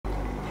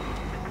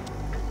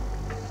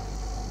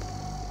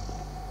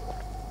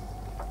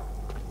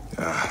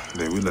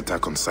They will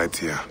attack on sight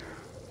here.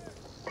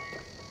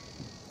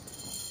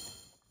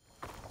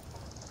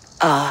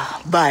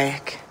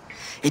 Bayek.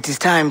 It is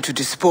time to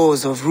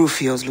dispose of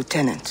Rufio's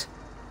lieutenant.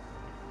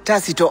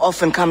 Tacito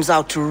often comes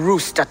out to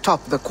roost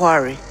atop the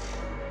quarry.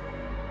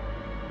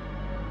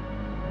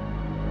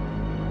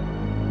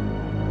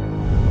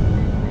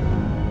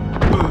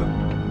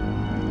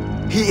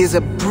 He is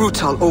a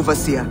brutal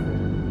overseer.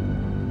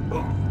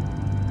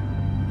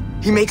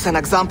 He makes an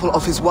example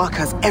of his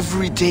workers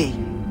every day.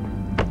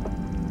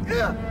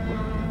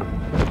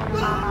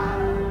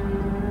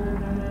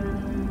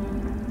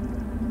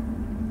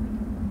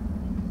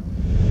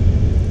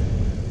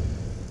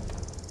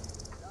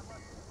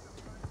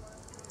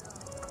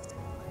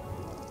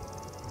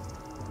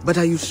 But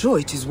are you sure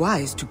it is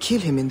wise to kill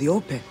him in the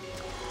open?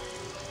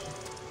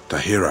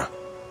 Tahira,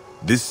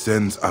 this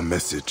sends a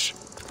message.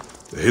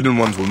 The Hidden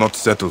Ones will not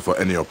settle for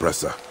any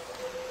oppressor.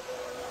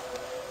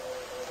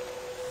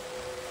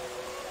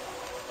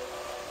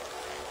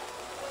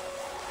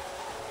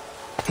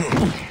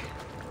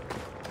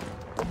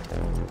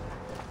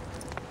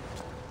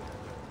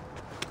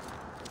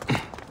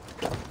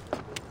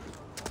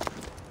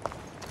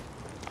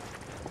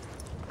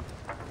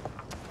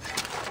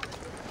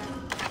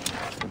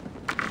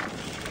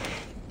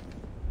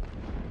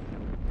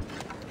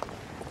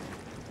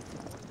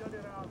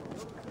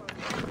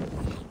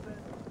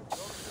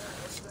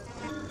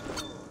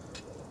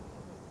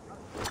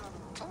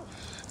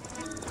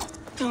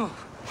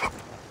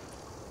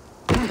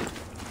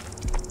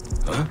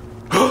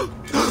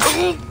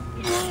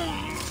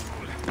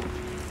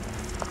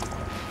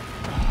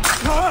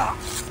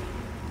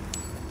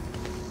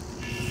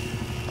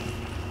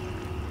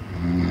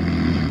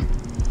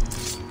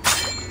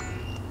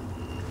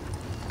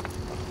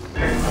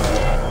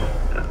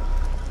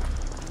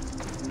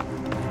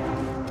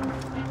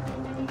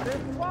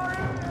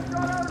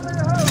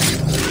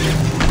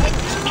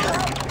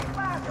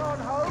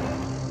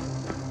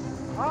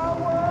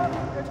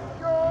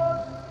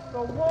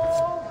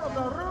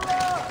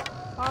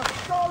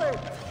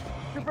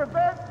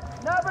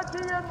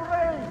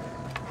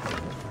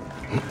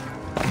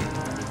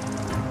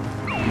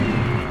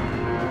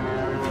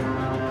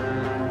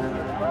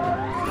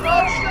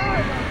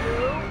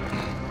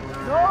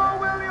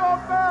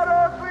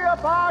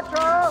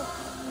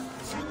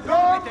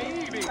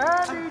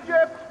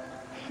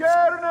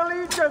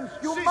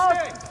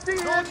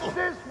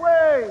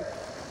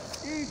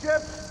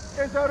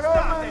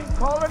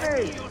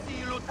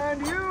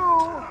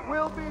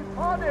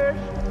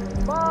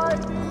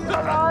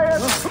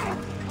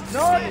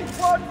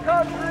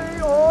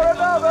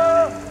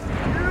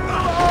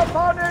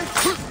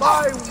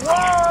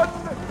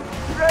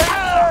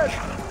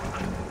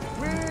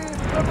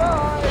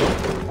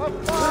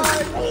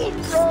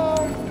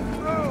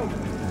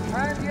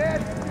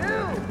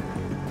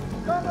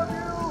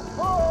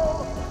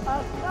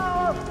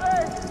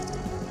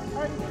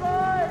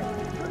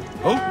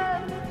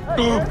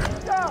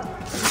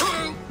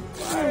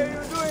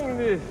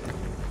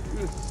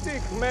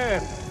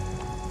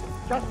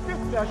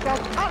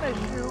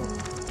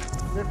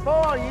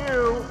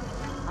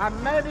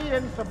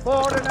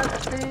 Subordinate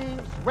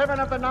thieves, women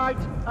of the night,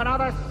 and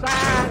other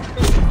sad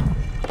things.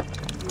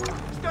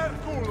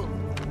 Sterculo!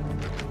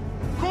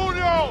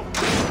 Cuneo!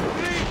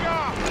 Riga!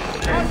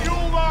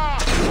 Aiuva!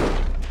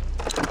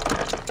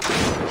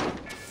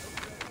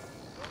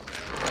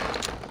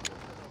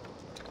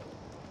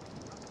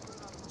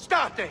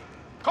 State!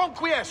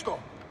 Conquiesco!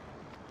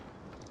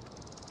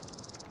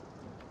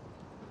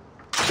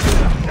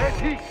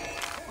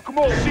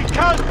 Si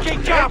calche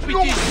capiti!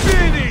 Non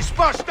finis,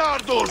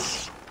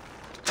 bastardos!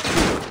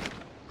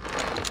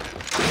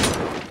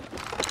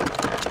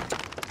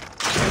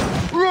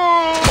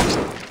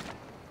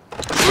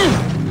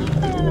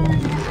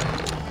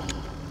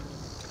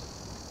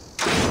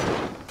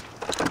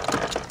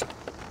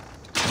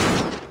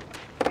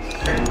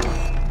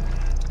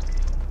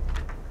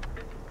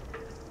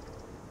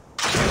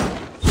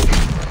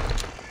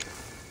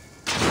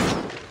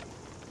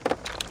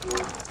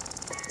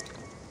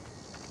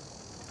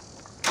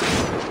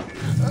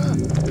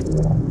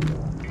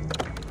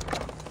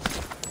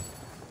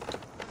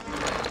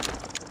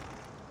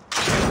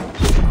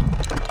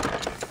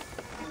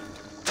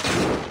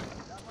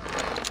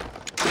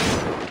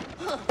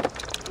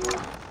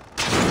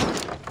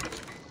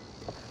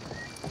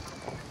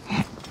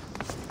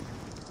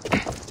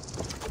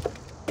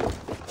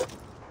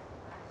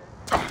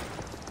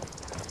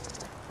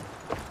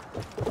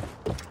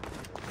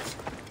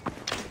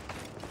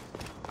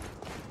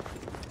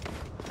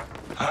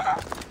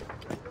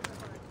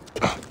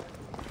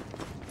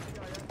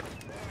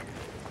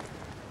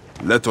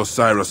 Let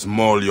Osiris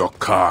maul your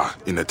car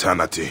in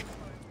eternity.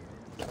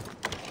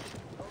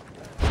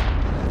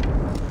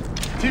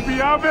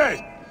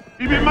 Tibiave!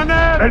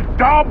 Ibimaner! E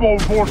double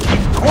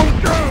vorsin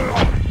concha!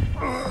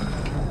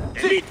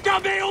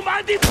 Zittame o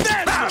mal di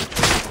merda!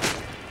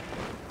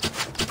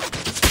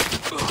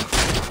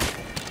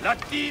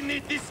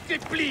 Latini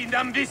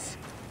disciplinam vis!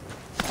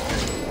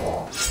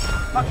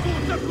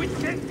 Accusa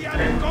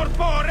quintentiale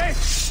corpore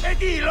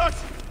ed ilos!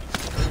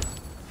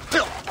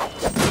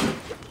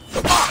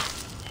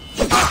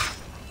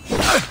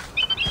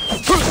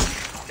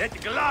 Et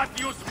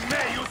gladius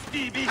meius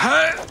tibi!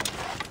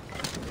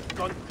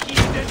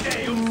 Concide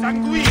Deum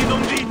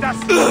sanguinum vitas!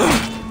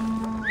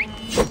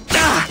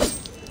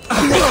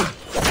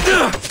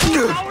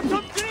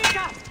 Autum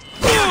grita!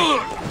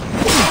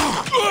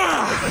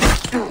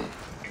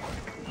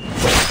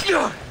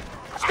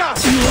 Sta!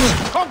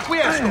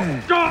 Conquiesto!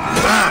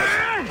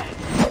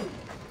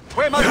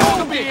 Quae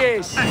malum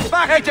dies!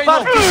 Facete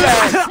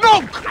partis!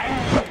 Nunc!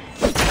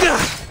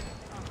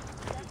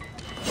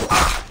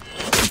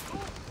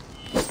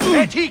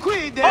 Et hic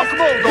quide hoc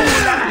modo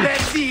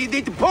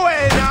perdidit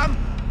poenam!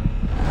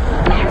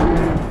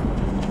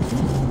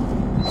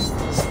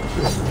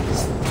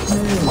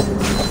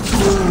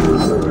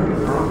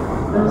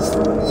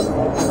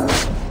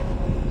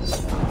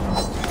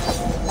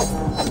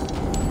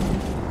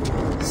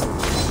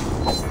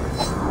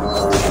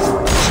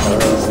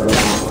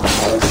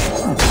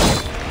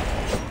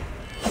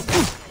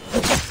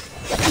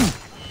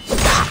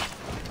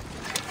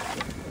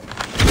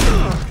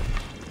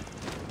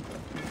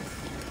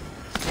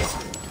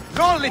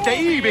 Nollite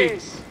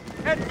ibis!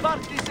 Et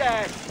partis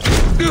est!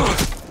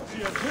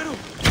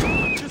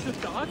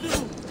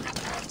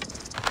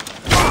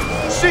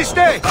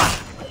 Siste!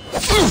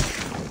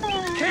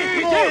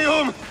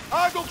 Deum!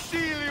 Ad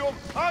auxilium!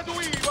 Ad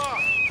uiva!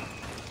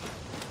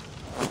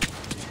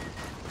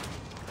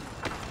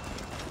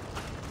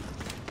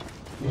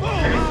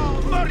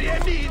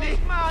 Moriemini!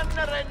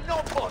 Mannere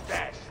non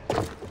potest!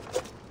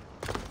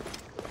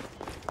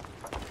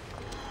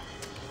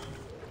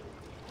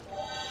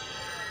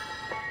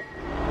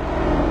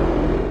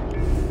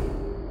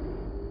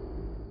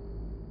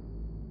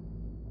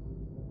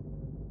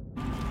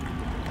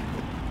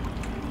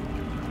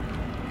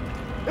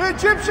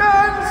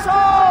 Egyptians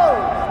all!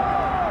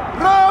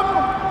 Rome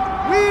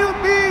will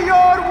be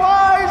your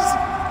wise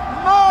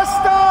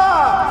master!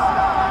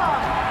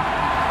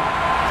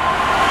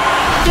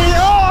 The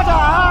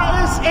order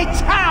is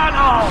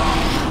eternal!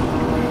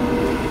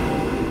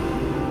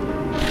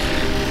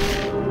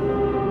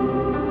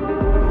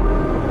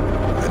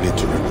 I need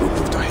to regroup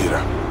with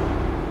Tahira.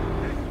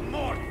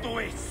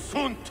 Mortui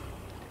sunt!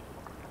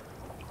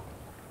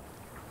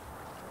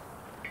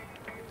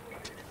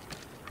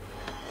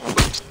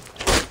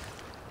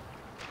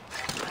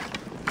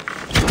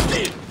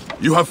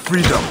 You have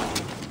freedom.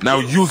 Now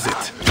use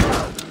it.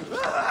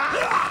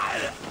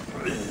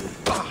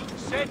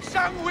 Sed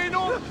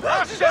sanguinum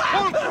a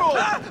sepulchrum!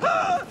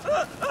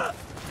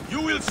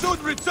 You will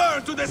soon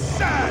return to the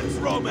sands,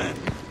 Roman!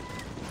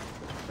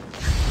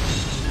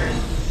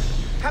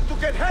 Have to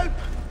get help!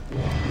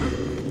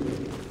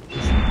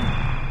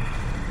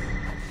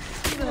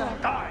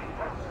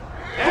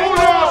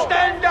 Uno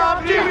stand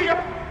up,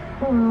 Livia!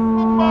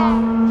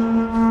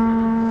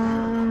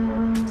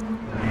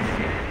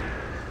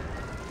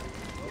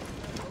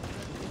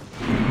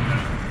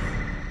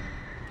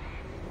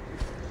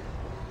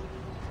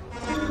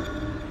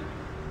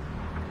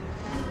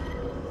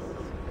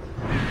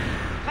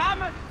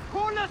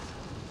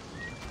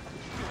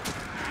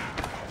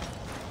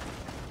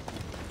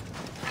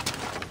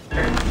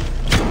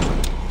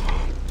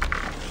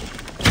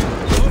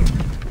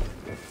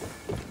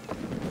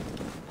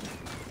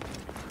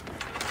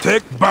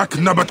 Take back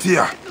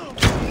Nabatea.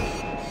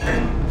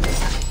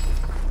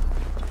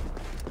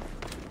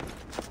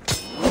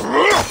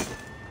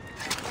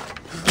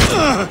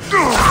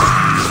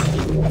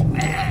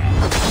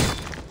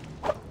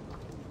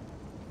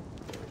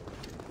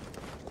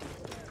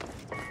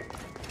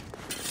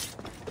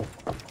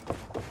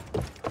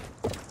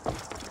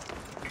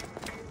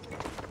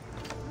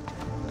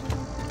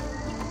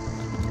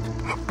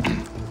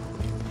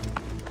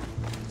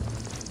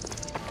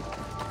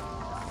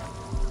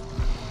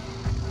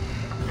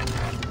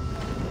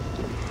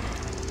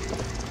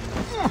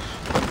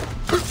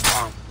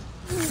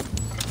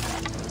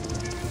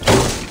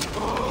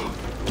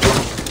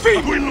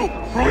 Finguillu!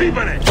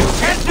 Prohibere!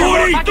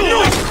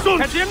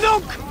 Etiam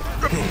nunc!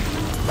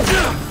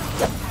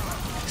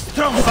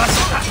 Strom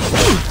basta!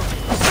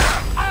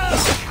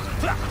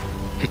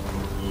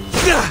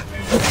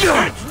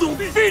 Et nunc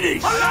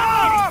finis!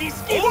 Iris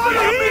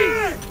disciplina!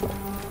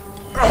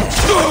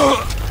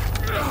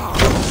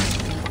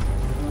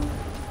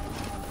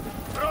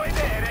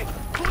 Prohibere!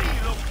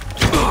 Quilum!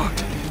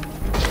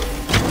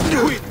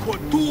 Quid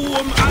quod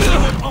tuum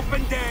alium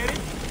offendere?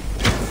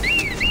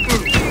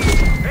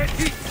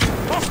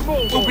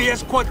 Ubi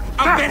est quod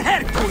amper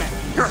Hercule!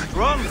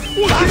 Strum!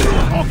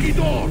 Ultimo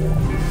occidor!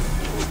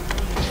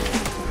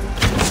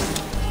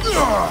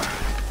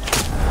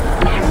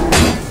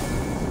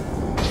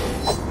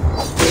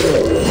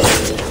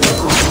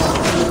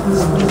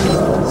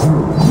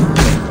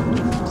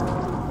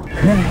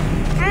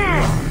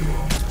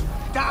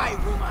 Die,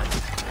 woman!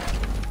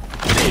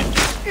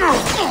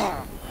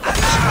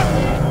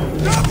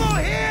 Double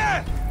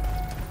here!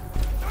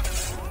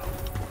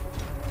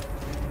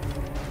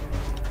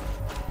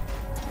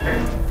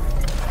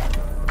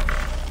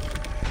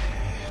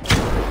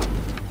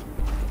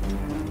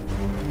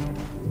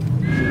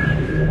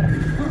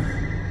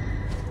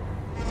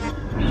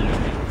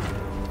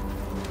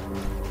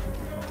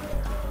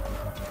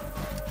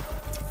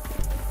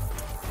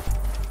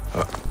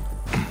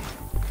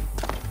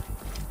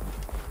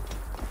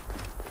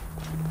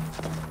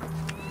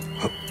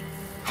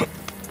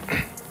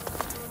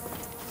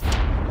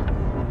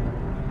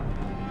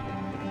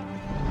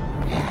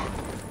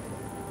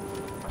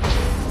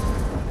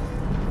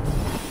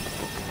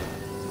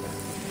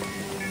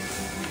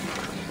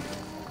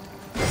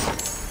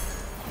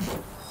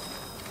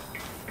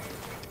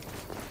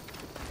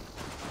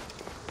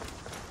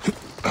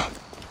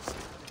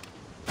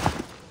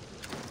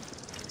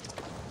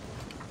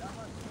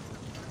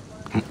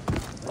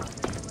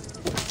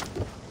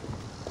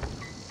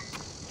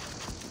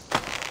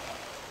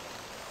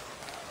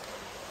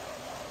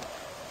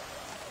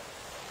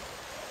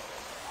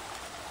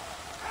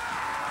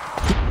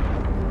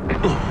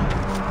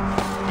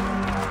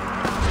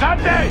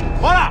 Sunday!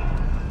 Voilà!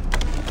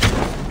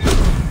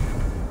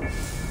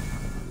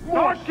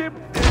 Torkim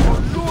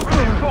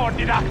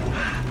evoluutioordina!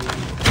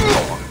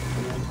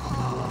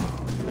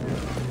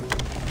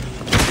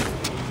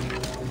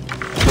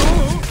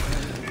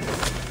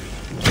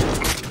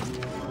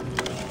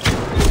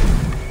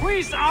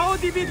 Quis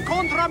audivit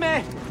contra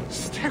me,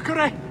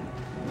 stecere!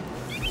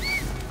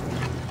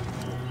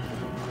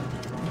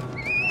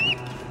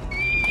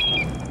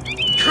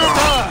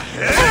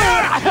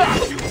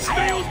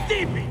 Stay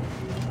deep!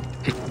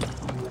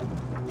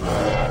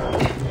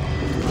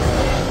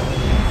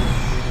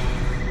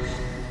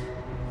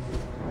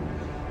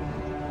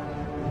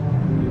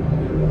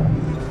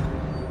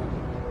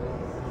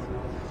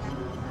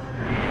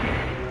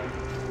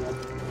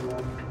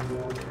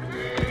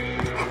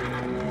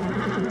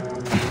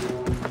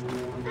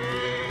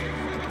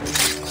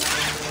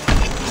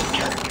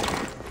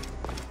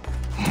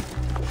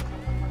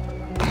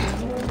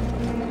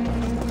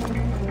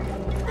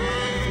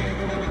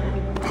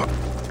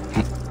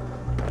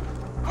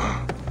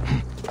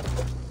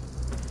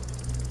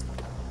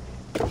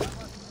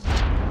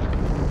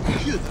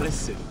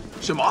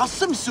 Sem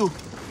awesome so.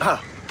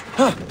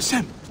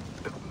 Sem.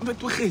 Met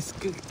begis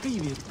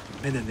weer.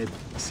 Men en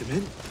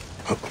semen.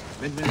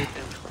 Men het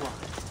erg kwaad.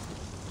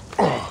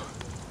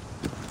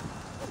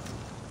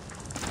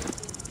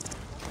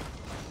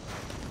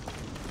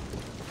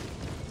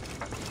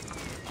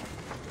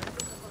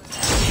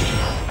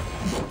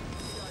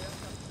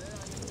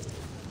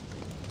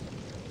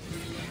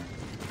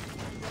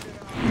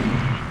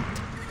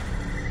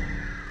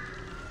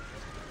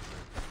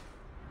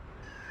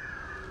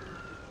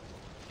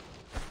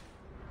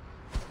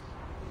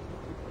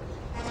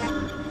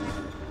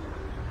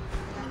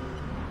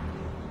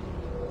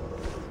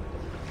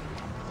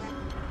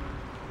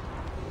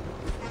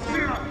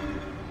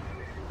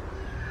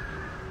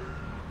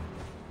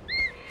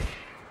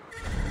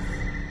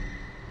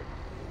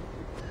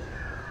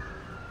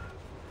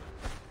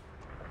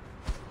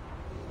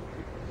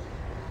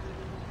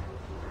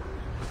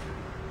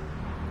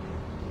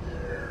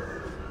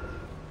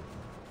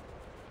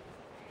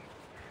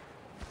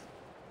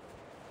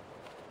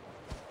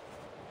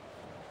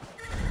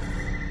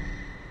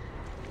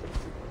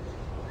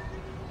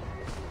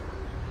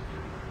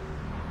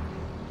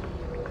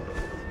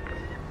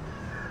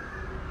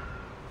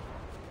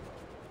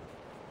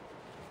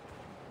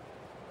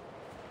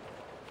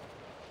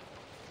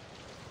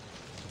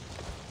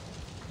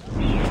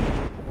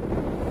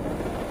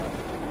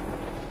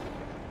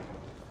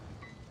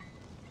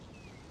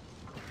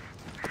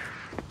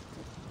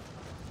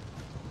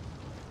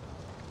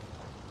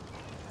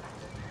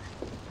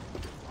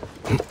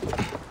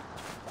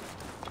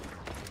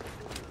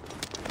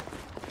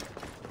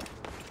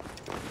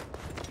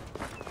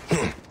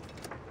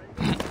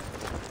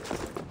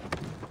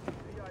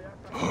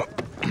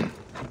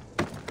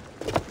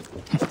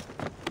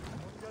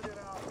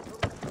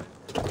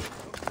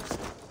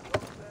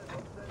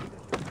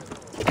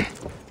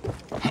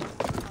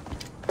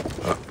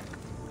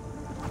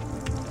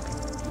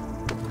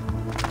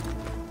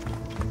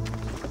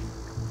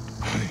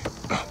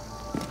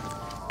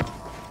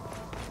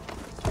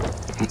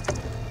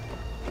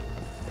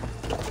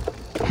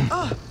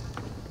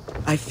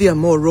 I fear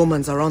more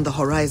Romans are on the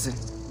horizon.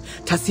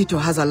 Tacito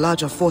has a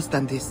larger force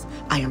than this.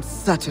 I am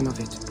certain of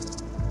it.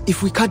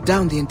 If we cut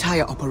down the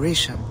entire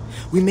operation,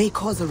 we may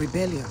cause a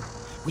rebellion,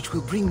 which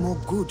will bring more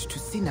good to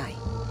Sinai.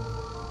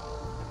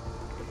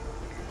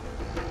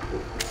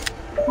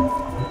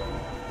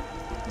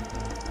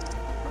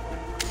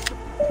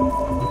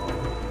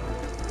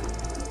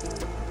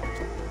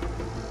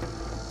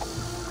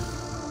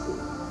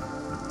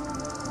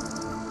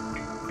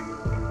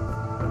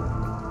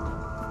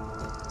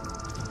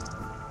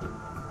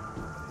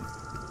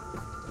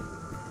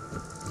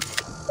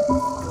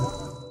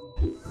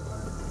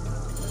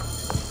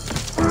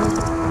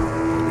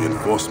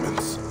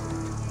 Reinforcements.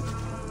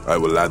 I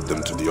will add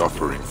them to the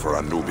offering for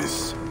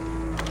Anubis.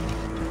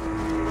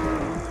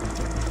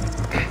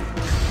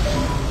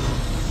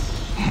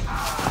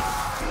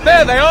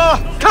 There they are!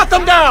 Cut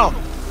them down!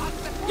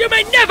 You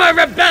may never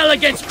rebel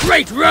against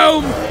great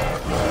Rome!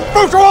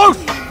 Brutals!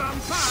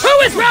 Who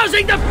is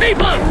rousing the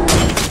people?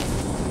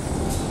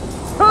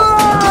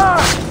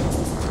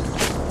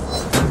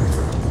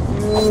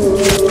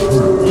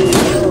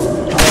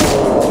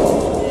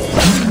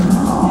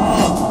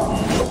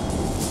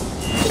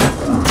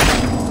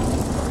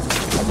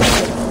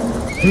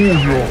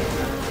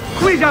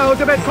 Quid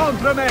audibit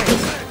contra me!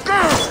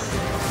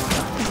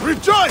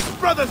 Rejoice,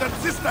 brothers and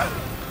sisters!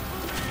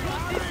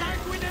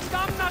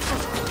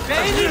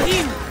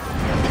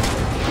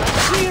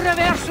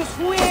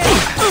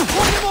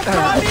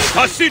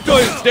 Tacito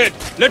is dead!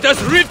 Let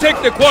us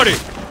retake the quarry!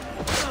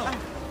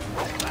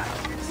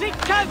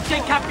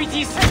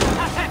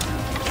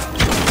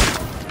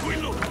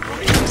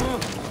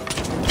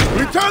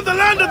 Return the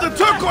land of the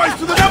turquoise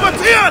to the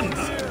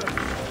Nabateans!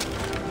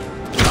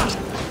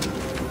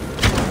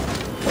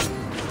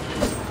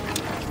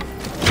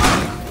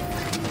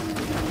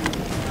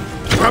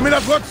 Coming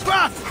up what's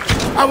fast!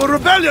 Our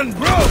rebellion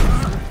grows!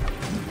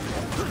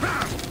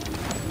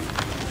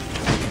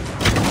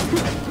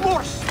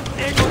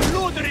 Egon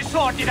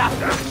luudurisortida!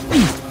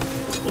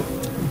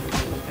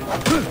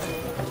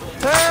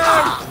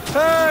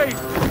 Hey!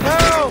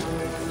 Help!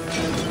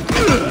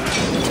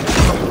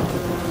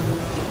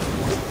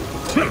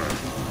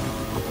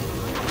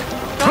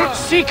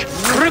 Sic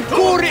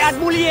recuri ad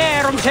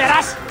mulierum,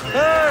 seras!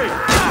 Hey!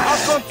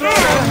 I've got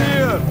trouble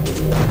here!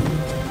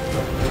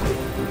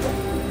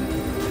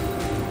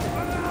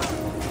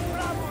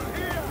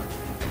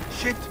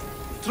 Shit!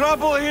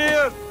 Trouble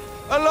here!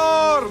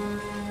 Alarm!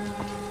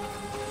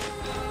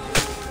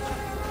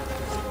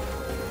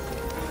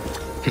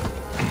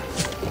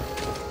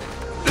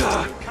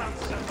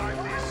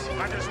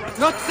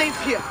 Not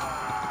safe here.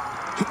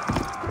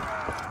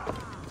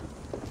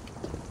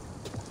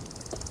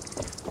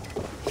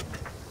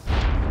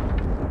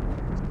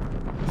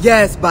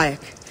 Yes,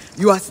 Bayek.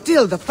 You are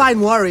still the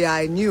fine warrior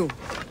I knew.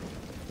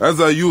 As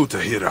are you,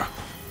 Tahira.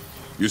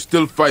 You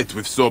still fight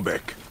with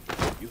Sobek.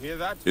 You hear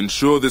that?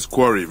 Ensure this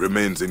quarry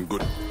remains in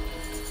good...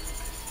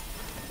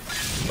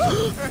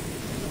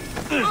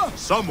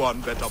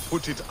 Someone better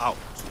put it out.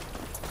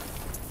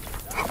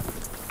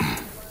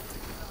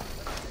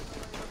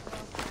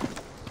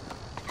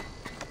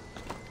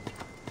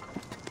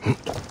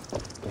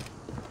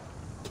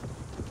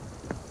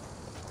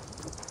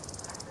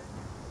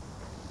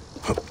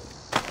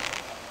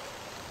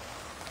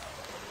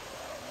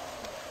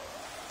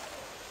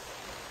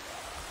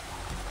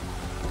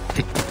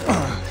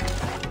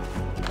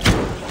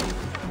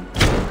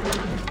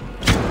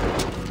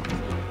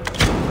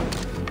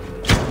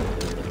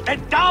 E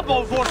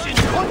double voce in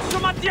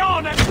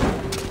consumazione!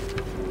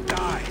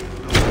 Die.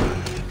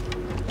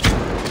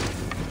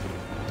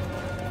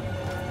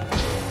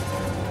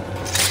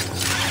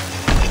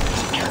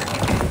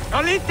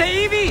 Olite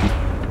Ivi!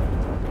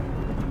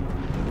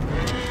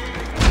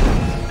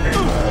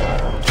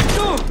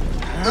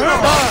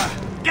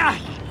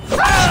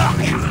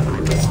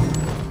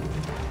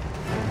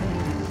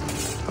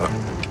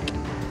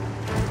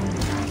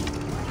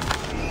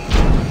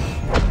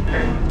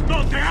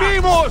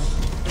 Vimos!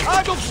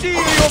 Ad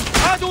auxilium!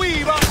 Ad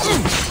uiva!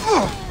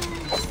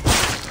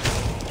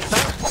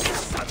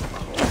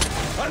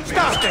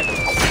 State!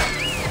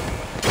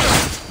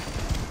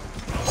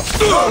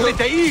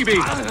 Olite Ivi!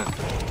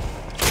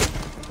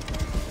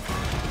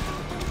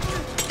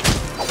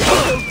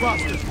 Those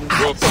bastards will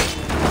drop.